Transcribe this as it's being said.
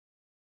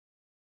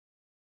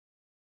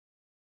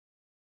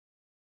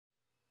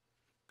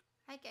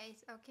Hi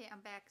guys, okay, I'm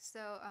back.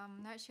 So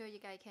not sure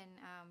you guys can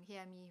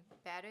hear me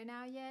better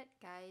now yet,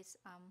 guys.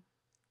 I'm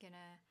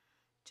gonna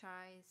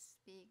try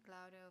speak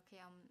louder. Okay,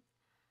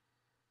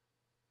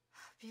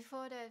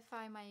 before that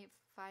five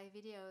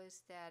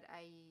videos that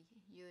I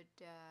used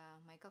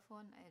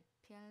microphone,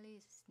 apparently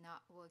it's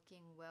not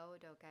working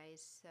well though, guys.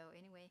 So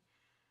anyway,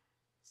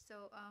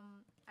 so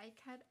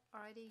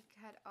already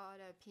cut all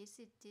the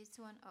pieces.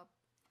 This one up.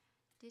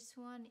 This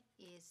one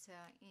is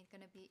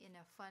gonna be in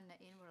a fun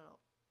envelope.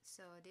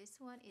 So this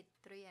one is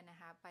 3.5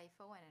 by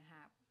 4.5.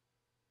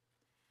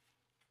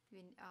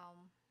 When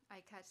I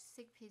cut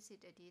 6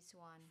 pieces of this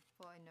one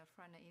for in the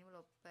front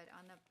envelope, but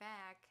on the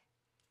back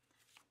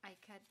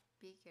I cut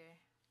bigger.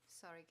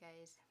 Sorry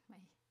guys, my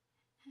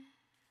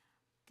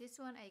this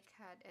one I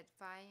cut at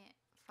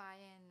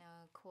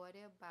 5.25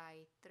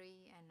 by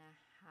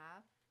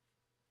 3.5.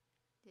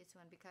 This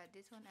one because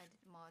this one I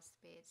did more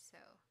space, so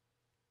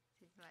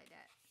it's like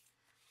that.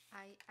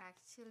 I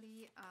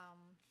actually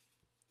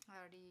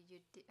already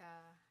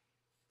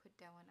put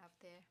that one up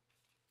there.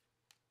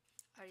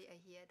 Already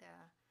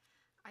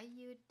I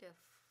used the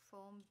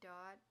foam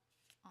dot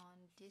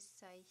on this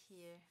side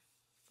here,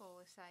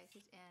 4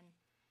 sizes, and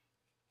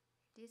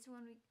this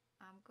one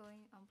I'm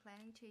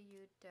planning to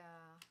use the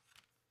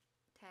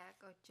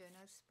tag or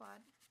journal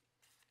spot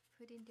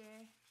put in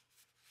there.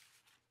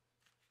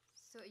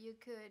 So you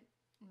could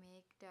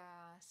make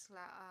the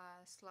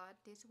slot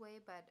this way,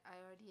 but I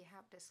already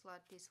have the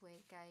slot this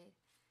way,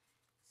 guys.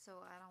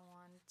 So I don't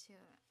want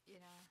to,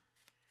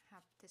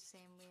 have the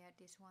same way as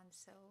this one.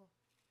 So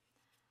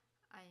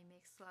I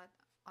make slot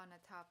on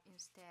the top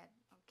instead.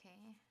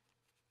 Okay.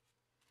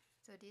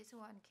 So this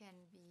one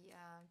can be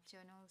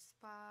journal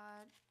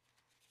spot,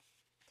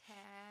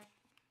 tag,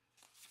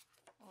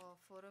 or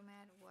photo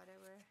mat,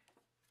 whatever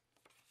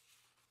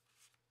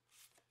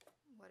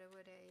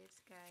that is,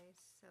 guys.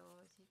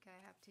 So you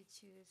guys have to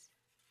choose.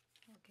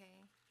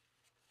 Okay. I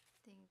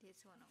think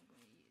this one I'm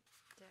going to use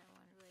that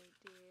one right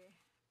there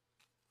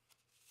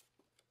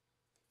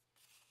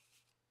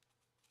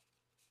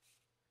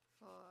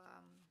for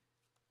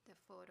the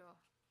photo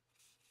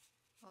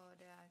or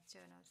the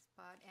journal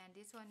spot. And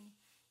this one,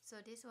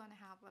 so this one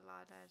have a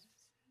lot of,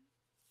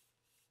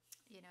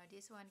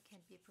 this one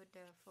can be put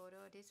the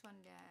photo, this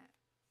one the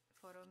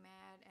photo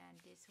mat,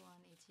 and this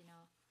one is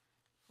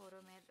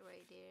photo mat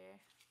right there,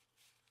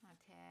 a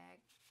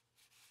tag.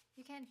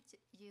 You can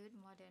use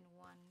more than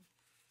one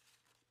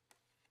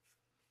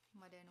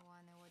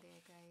over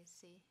there, guys.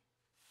 See,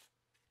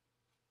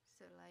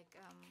 so like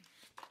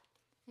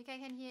you guys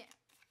can hear.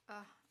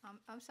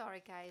 I'm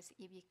sorry guys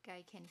if you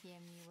guys can hear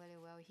me very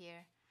well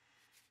here.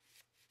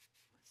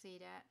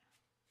 See that?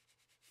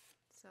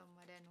 So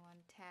more than one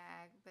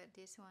tag, but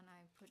this one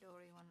I put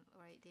only one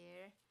right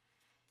there.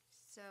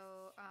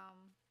 So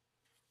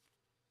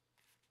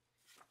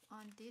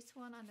on this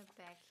one on the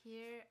back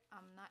here,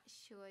 I'm not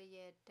sure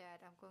yet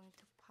that I'm going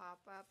to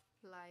pop up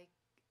like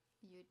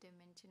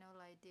U-dimensional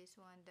like this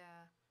one,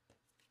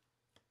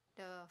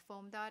 the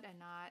foam dot or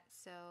not.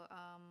 So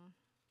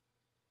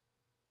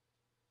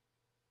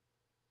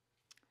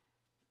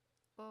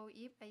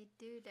if I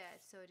do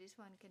that, so this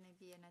one gonna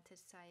be another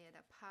side of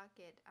the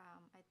pocket.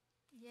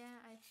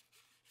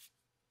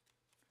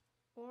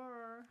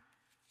 Or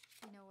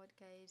you know what,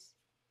 guys,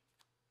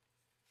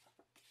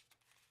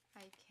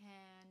 I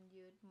can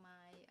use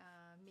my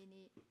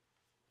mini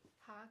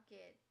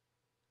pocket.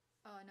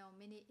 Oh no,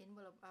 mini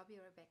envelope. I'll be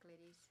right back,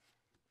 ladies.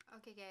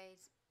 Okay,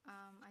 guys.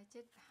 I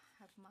just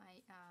have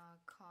my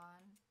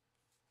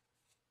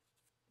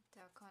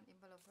the con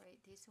envelope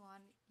right. This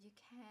one you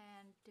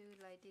can do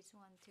like this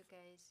one too,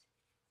 guys.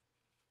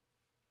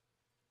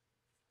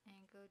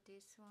 And go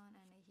this one,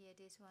 and here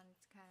this one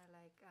is kind of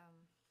like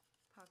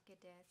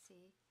pocket there.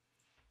 See.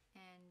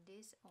 And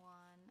this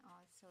one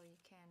also you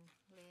can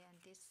lay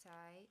on this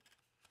side,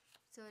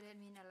 so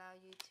that means allow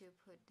you to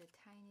put the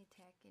tiny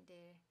tag in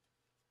there,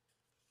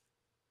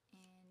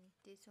 and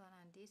this one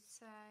on this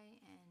side,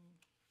 and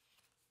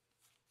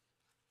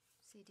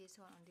see this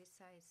one on this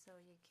side, so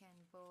you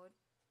can both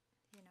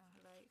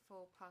like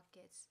 4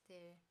 pockets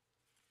there.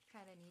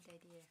 Kind of neat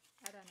idea.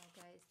 I don't know,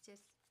 guys,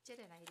 just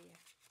an idea.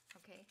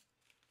 Okay,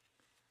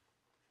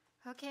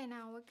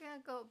 now we're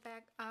gonna go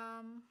back.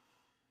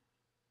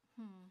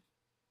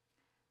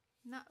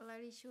 Not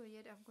really sure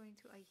yet. I'm going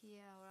to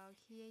here around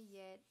here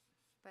yet,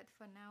 but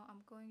for now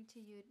I'm going to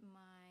use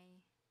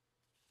my,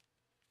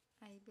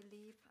 I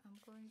believe I'm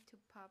going to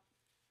pop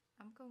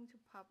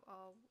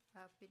all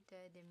up with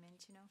the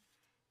dimensional,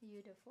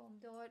 use the foam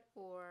dot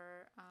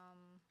or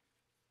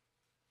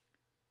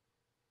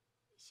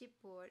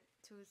chipboard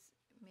to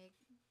make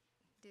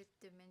this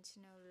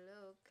dimensional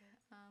look.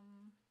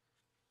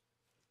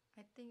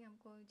 I think I'm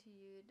going to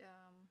use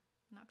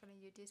not gonna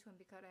use this one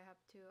because I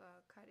have to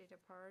cut it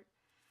apart.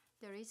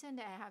 The reason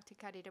that I have to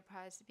cut it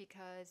apart is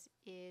because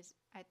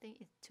I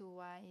think it's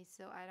too wide,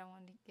 so I don't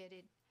want to get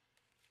it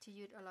to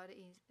use a lot of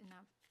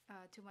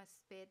too much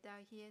space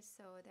down here,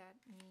 so that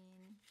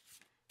means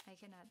I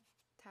cannot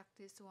tuck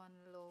this one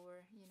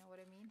lower, you know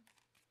what I mean.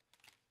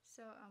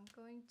 So I'm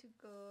going to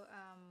go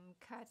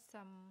cut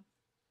some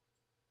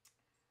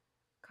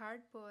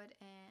cardboard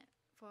and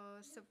for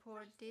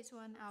support this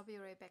one. I'll be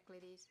right back,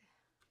 ladies.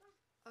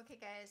 Okay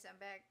guys, I'm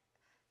back.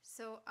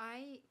 So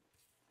I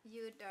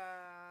used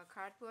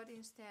cardboard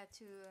instead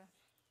to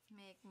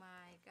make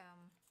my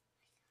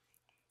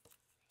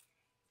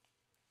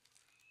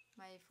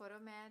photo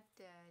mat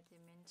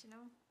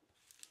dimensional.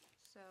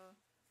 So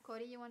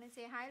Cody, you want to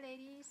say hi,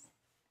 ladies?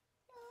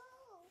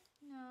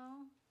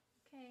 No.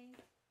 Okay.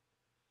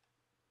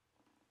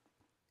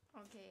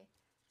 Okay.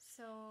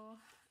 So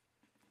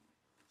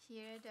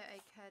here that I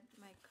cut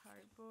my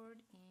cardboard,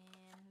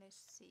 and let's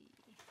see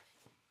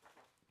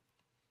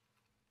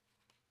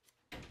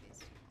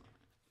this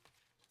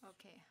one.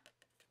 Okay.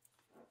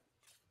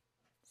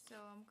 So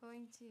I'm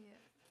going to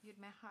use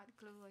my hot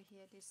glue over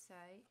here this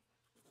side.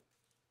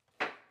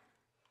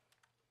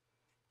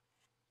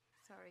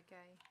 Sorry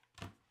guys.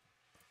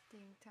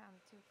 Think time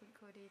to put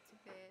Cody to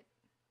bed.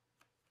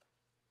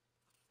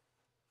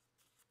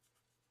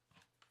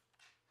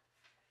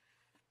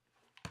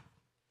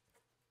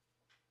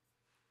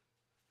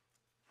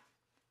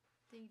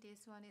 Think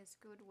this one is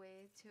good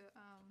way to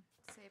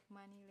save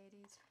money,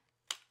 ladies.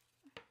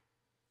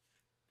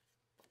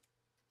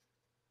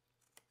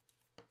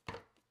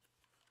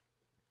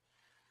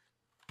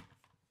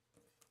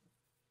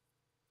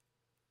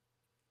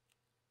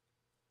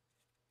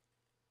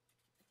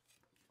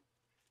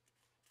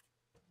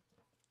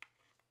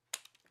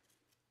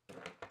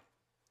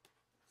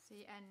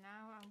 See, and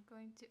now I'm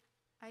going to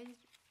I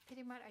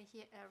pretty much I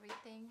hear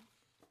everything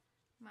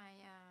my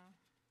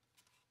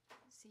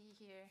see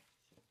here.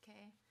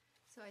 Okay,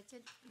 so I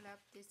just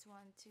left this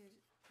one to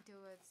do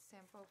a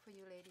sample for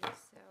you ladies.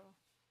 So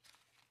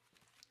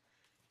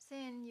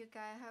since you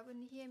guys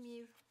haven't hear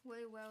me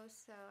very well,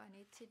 so I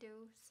need to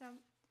do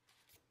some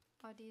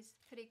of this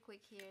pretty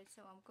quick here.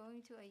 So I'm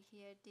going to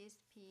adhere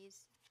this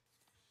piece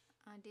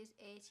on this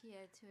edge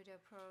here to the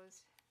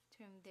pearls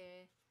trim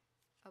there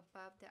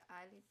above the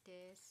eyelid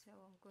there. So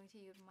I'm going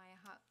to use my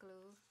hot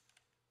glue.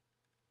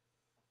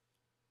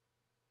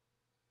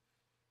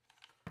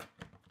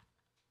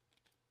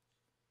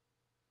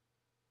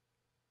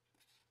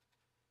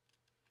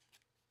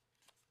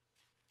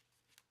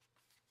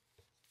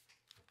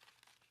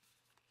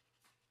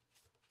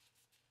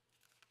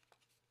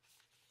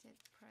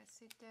 Just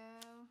press it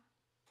down.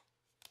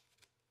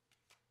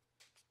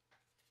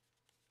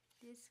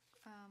 This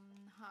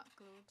hot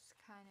glue is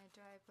kind of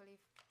dry really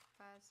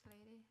fast,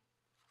 lady.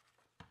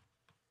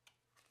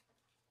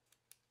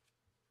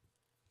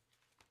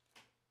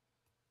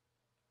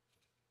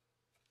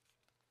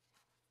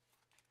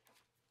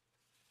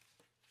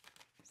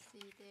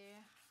 See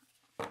there,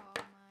 all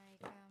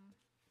my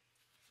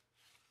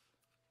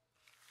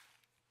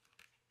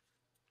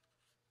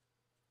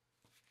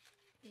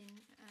in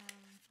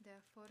the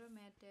photo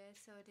mat there.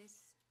 So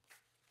this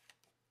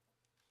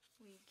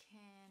we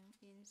can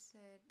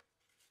insert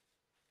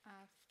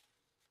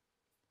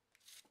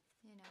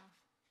you know,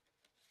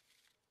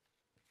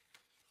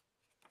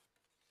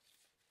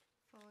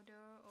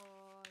 folder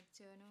or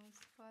journal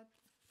spot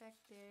back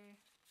there.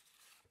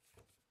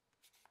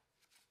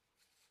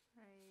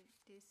 Right,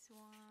 this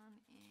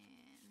one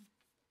and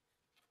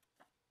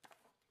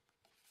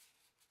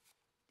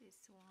this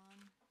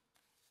one.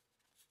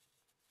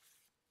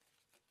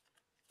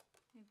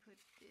 And put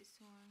this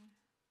one.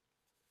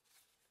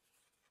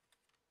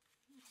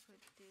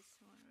 Put this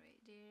one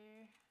right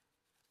there.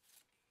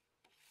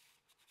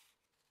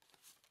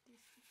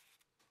 This right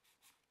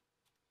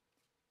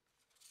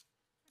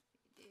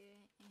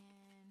there,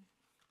 and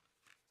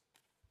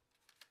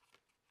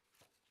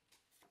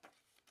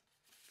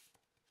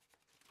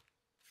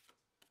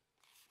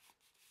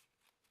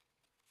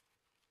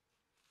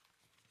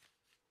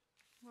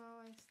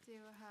well, I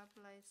still have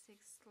like 6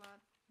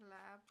 slots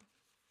left,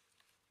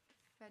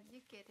 but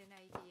you get an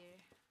idea.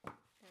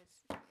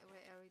 That's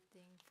where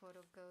everything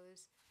photo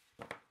goes.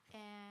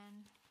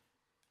 And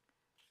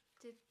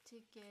to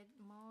get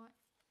more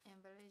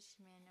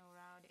embellishment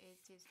around the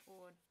edges,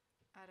 or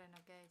I don't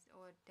know guys,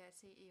 or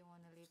that's it, you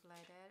want to leave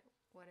like that,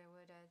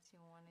 whatever that you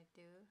want to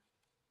do.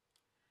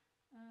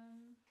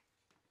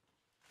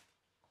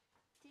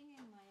 Think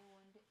I might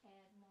want to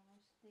add more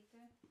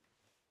sticker.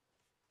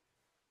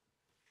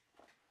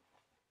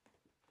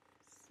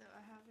 So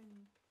I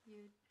haven't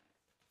used,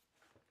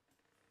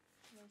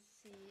 let's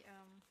see,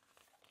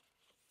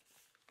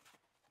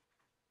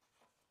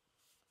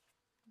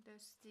 the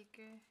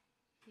sticker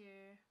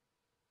here.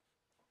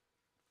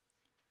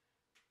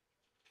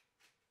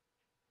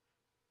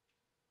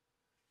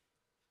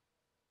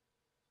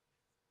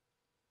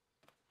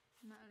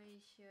 Not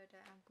really sure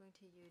that I'm going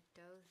to use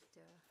those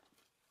though.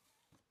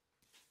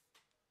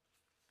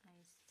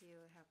 I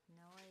still have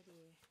no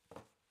idea.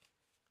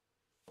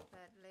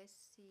 But let's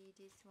see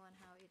this one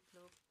how it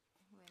looks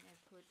when I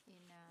put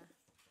in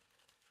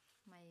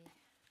my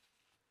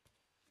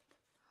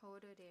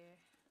holder there.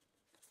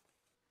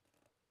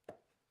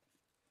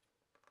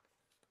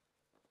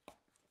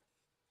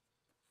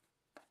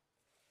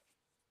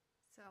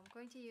 So I'm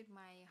going to use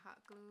my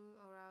hot glue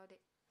around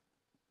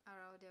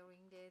the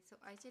ring there. So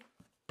I just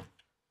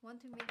want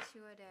to make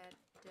sure that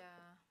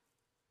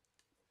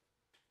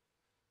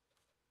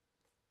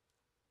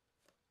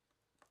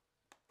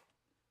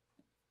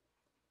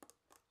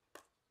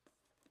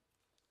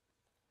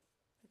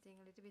think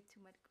a little bit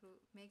too much glue.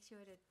 Make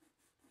sure that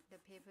the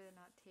paper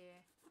not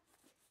tear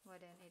more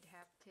than it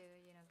have to,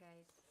 you know,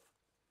 guys.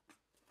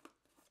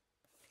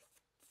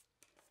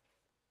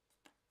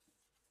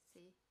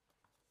 See,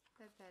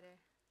 that's better.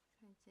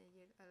 And use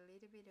a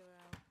little bit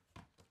around.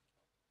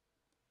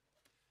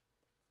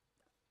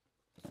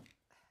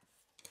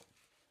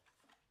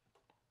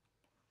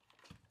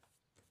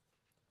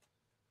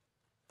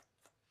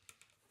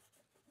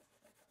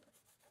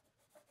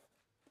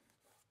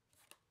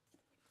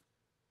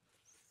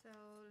 So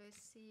let's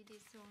see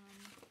this one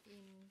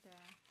in the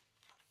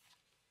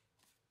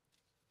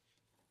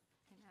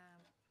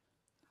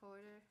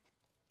holder.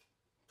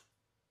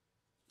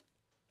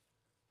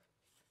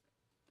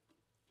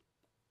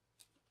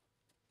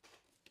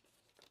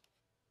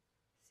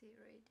 See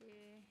right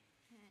there,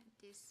 and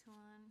this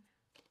one.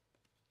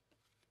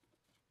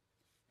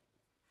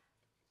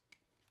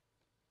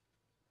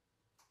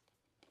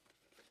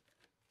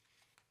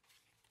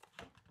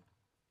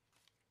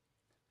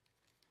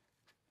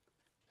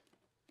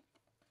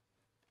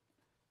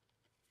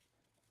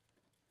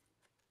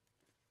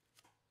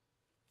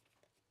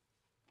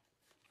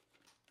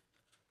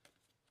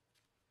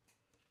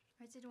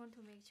 I just want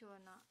to make sure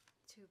not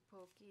too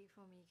pokey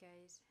for me,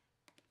 guys.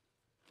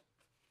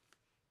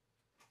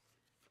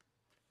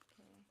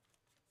 Okay.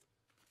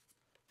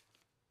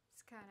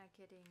 It's kind of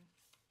getting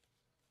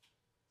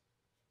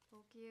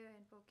pokier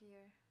and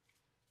pokier.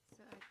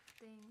 So I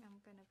think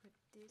I'm gonna put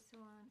this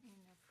one in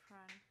the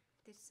front,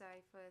 this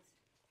side first.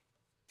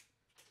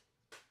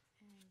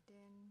 And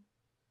then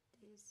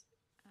this,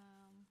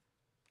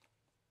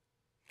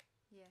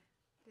 yeah,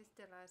 this is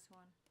the last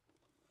one.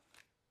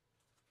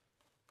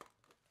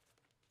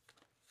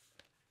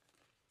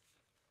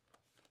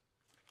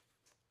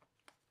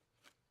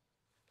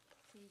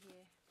 See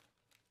here.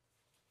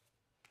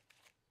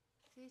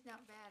 See, it's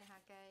not bad,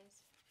 huh,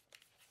 guys?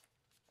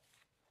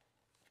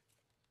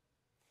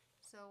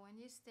 So when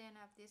you stand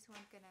up, this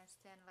one gonna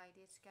stand like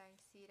this, guys.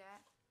 See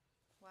that?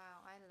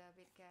 Wow, I love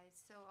it, guys.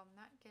 So I'm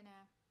not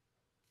gonna.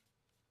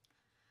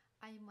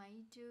 I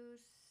might do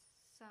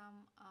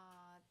some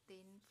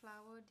thin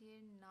flower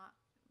here, not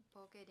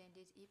pokey than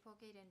this,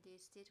 pokey than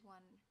this. This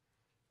one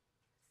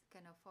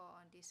gonna fall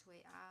on this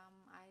way.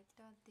 I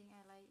don't think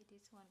I like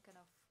this one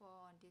gonna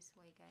fall on this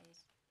way,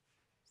 guys.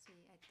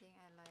 See, I think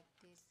I like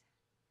this.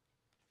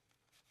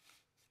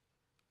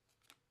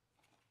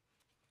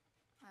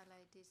 I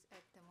like this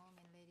at the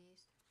moment,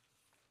 ladies.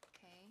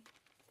 Okay.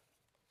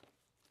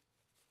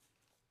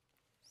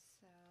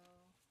 So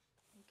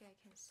you guys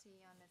can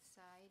see on the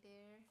side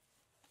there.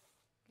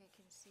 You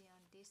can see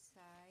on this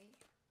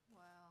side.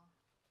 Wow,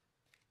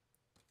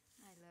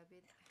 I love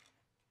it.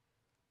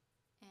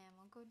 And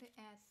I'm going to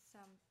add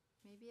some,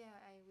 maybe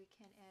we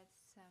can add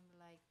some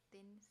like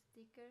thin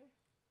sticker.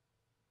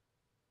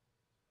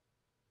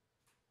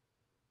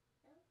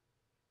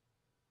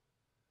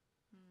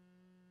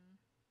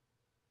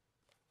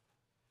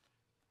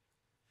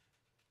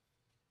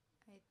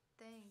 I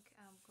think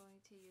I'm going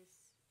to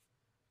use,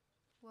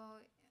 well,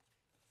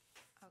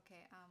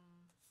 okay,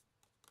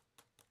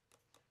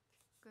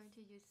 going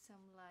to use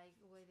some like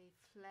really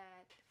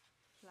flat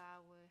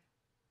flower,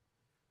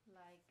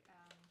 like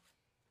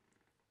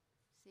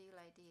see,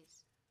 like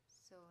this,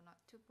 so not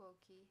too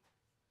bulky,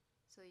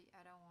 so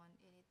I don't want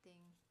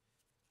anything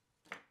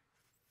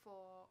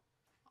fall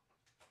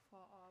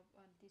off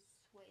on this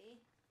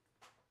way.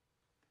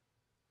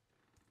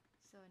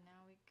 So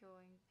now we're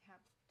going to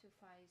have to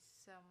find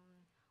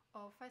some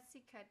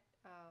fussy cut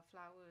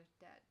flower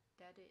that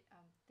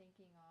I'm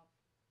thinking of.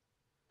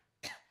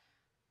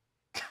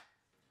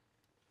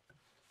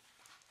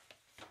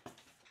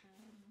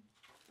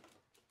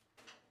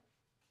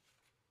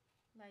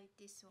 Like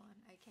this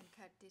one, I can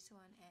cut this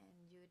one and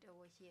use it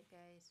over here,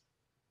 guys.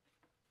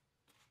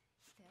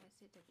 That's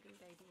it, a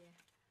good idea.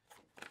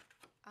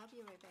 I'll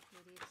be right back,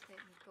 ladies. Let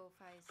me go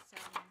find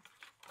some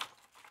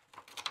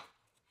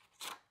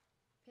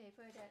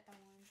paper that I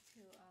want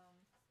to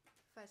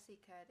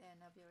fussy cut,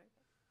 and I'll be right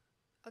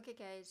back. Okay,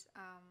 guys,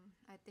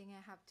 I think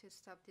I have to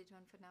stop this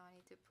one for now. I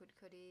need to put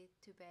Cody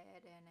to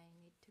bed, and I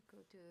need to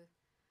go to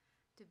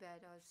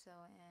bed also,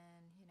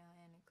 and you know,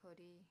 and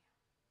Cody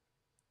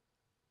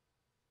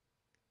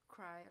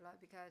cry a lot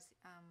because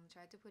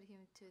try to put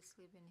him to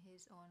sleep in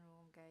his own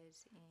room,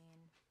 guys,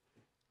 and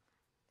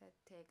that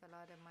take a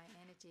lot of my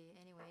energy.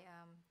 Anyway,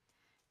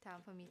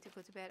 time for me to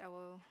go to bed. I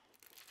will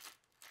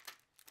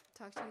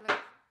talk to you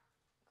later.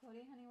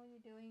 Cody, honey, what are you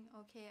doing?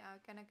 Okay,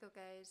 I'm gonna go,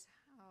 guys.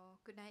 Oh,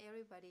 good night,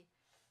 everybody.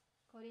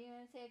 Cody, you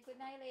wanna say good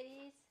night,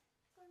 ladies?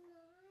 Good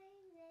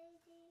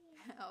night, lady.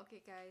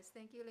 Okay, guys,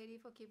 thank you,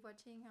 lady, for keep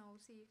watching. I will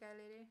see you guys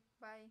later.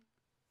 Bye.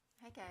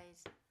 Hi,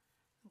 guys.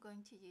 I'm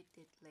going to use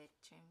this lead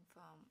trim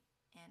from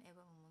Ann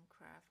Ever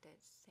Craft that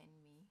sent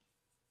me.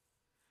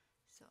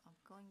 So I'm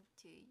going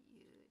to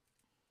use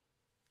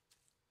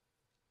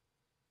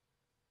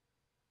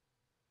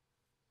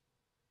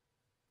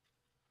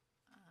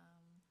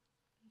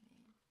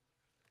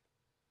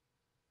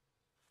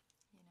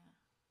you know,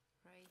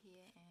 right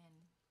here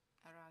and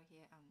around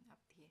here, up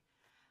here.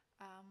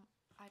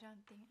 I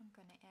don't think I'm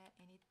gonna add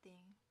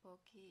anything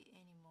pokey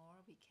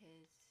anymore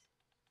because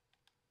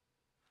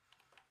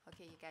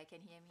okay, you guys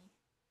can hear me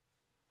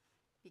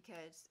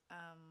because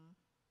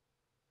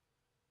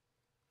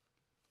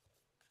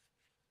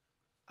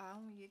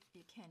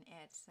you can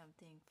add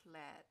something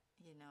flat,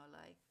 you know,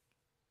 like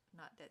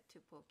not that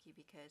too pokey,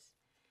 because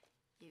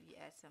if you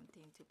add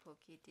something too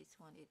pokey, this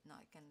one is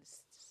not gonna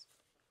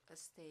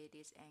stay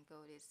this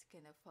angle, it's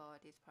gonna fall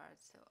this part,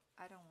 so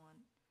I don't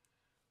want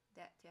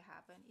that to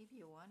happen. If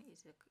you want,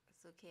 it's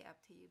okay, up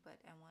to you, but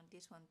I want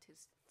this one to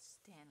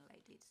stand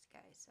like this,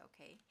 guys.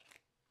 Okay.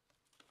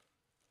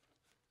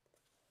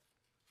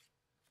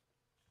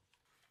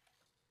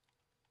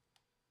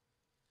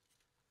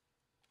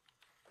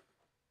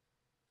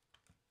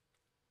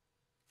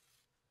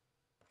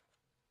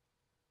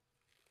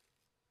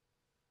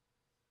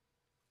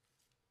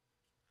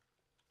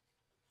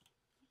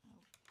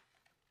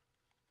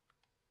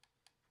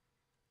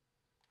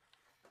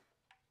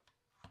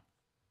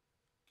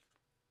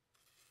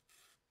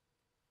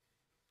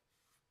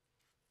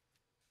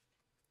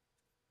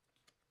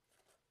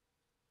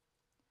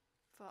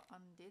 For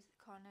on this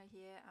corner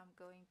here, I'm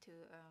going to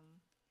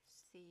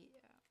see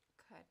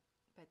cut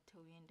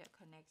between the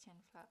connection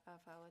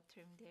of our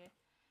trim there,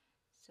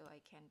 so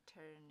I can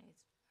turn it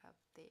up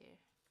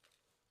there.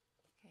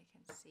 Okay, I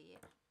can see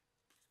it.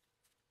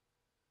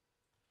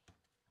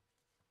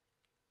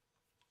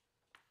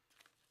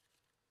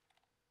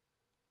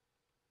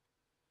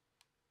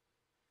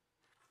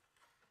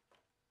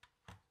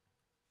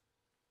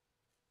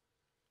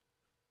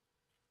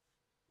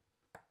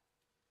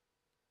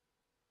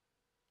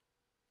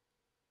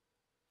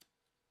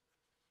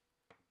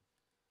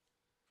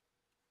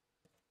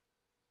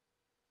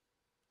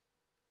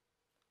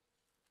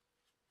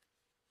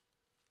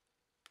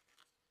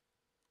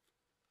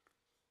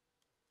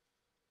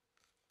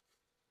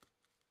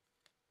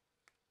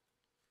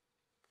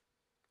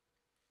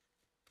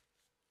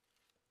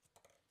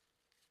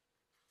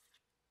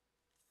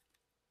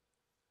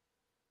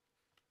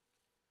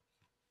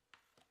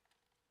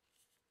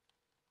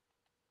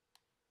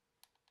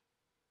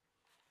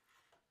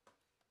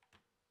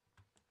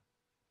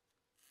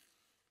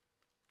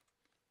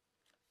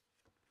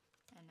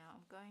 And now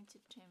I'm going to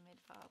trim it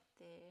up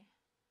there.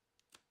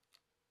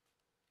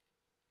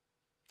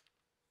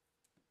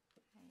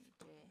 Right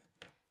there.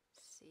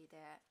 See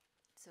that?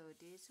 So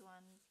this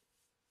one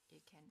you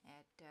can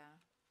add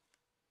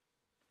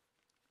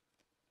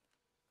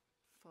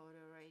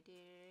photo right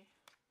there.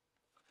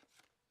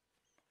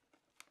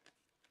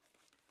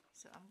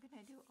 So I'm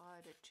gonna do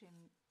all the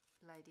trim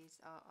like this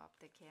all off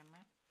the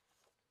camera.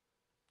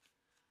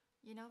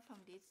 You know,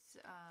 from this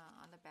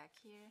on the back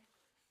here,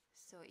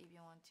 so if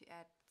you want to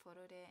add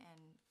photo there,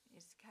 and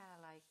it's kind of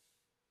like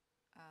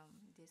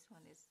this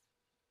one is,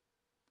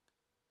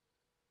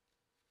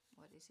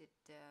 what is it,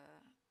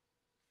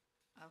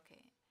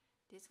 okay,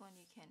 this one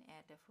you can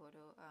add the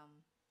photo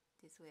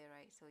this way,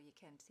 right? So you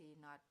can see,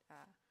 not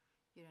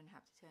you don't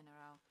have to turn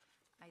around.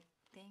 I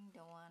think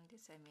the one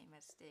this I made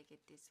mistake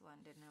is this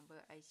one, the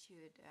number I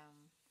should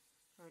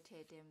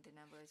rotate them, the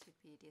number should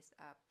be this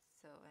up,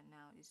 so and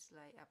now it's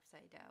like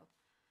upside down.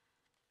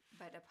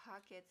 But the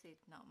pockets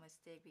is not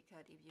mistake,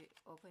 because if you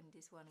open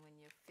this one, when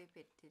you flip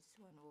it, this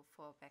one will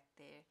fall back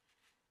there.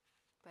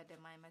 But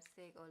my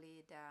mistake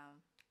only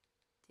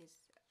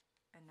this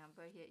a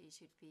number here, it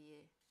should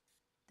be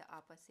the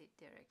opposite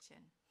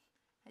direction.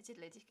 I just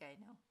let this guy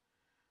know.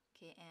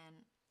 Okay,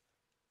 and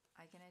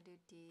I'm gonna do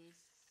this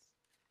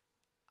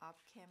off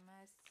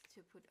camera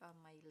to put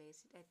on my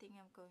lace. I think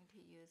I'm going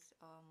to use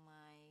all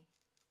my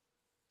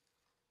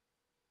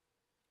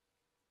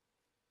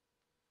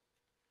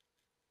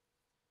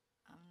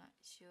I'm not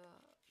sure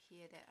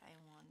here that I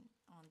want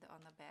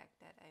on the back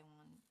that I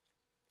want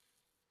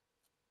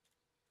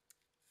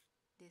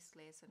this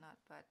lace or not,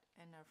 but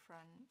in the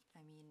front,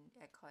 I mean,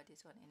 I call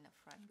this one in the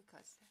front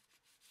because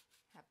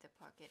have the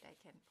pocket, I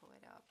can pull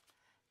it up.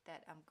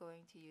 That I'm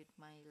going to use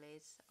my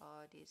lace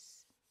or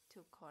this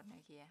two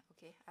corner here.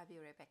 Okay, I'll be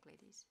right back,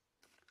 ladies.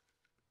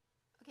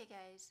 Okay,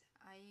 guys,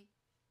 I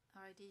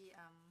already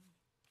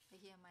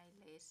here my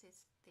lace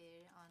is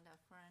there on the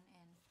front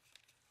and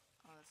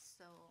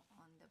also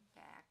on the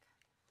back.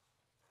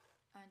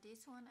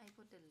 This one I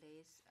put the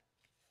lace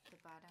the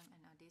bottom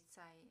and on this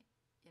side,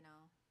 you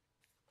know,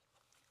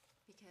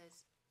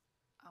 because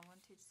I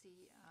want to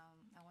see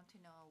I want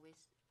to know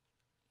which,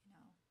 you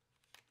know,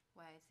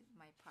 why is it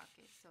my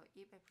pocket. So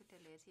if I put the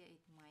lace here,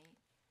 it might,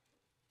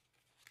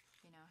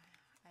 you know,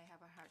 I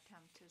have a hard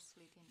time to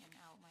slip in and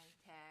out my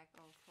tag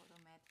or photo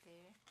mat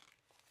there.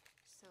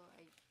 So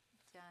I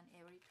done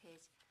every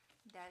page.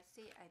 That's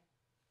it.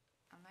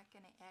 I'm not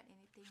gonna add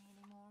anything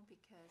anymore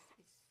because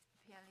it's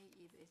apparently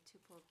if it's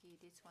too pokey,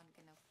 this one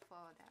gonna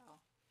fall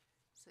down.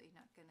 So it's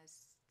not gonna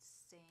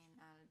stay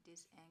in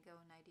this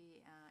angle,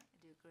 90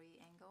 degree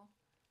angle.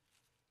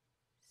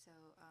 So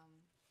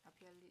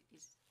apparently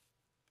it's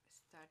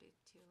started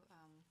to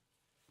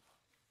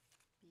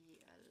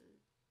be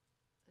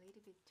a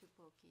little bit too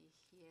pokey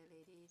here,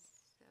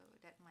 ladies. So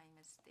that's my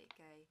mistake,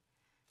 guys.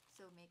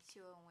 So make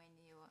sure when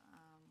you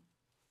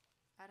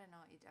I don't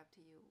know, it's up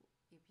to you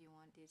if you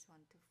want this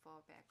one to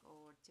fall back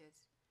or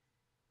just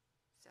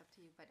it's up to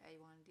you, but I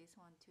want this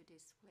one to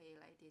display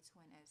like this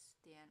when I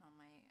stand on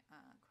my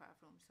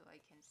craft room so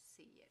I can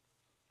see it.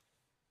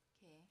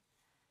 Okay,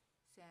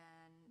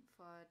 then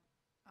for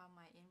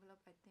my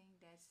envelope, I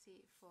think that's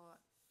it. For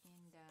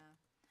in the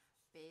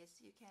base,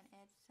 you can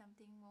add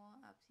something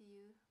more, up to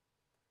you.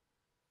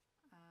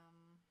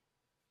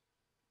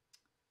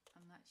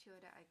 I'm not sure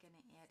that I can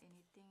add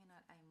anything or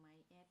not. I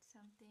might add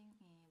something,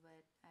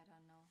 but I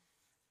don't know.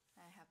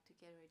 I have to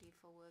get ready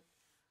for work.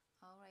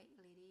 Alright,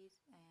 ladies,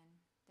 and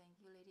thank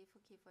you, lady,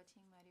 for keep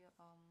watching my video.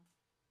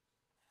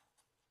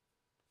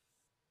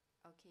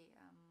 Okay,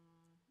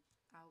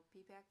 I'll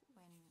be back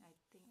when I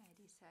think I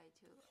decide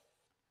to,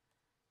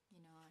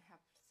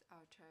 have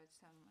alter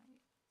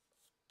some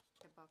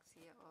the box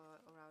here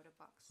or around the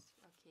box.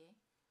 Okay,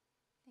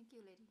 thank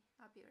you, lady.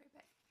 I'll be right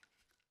back.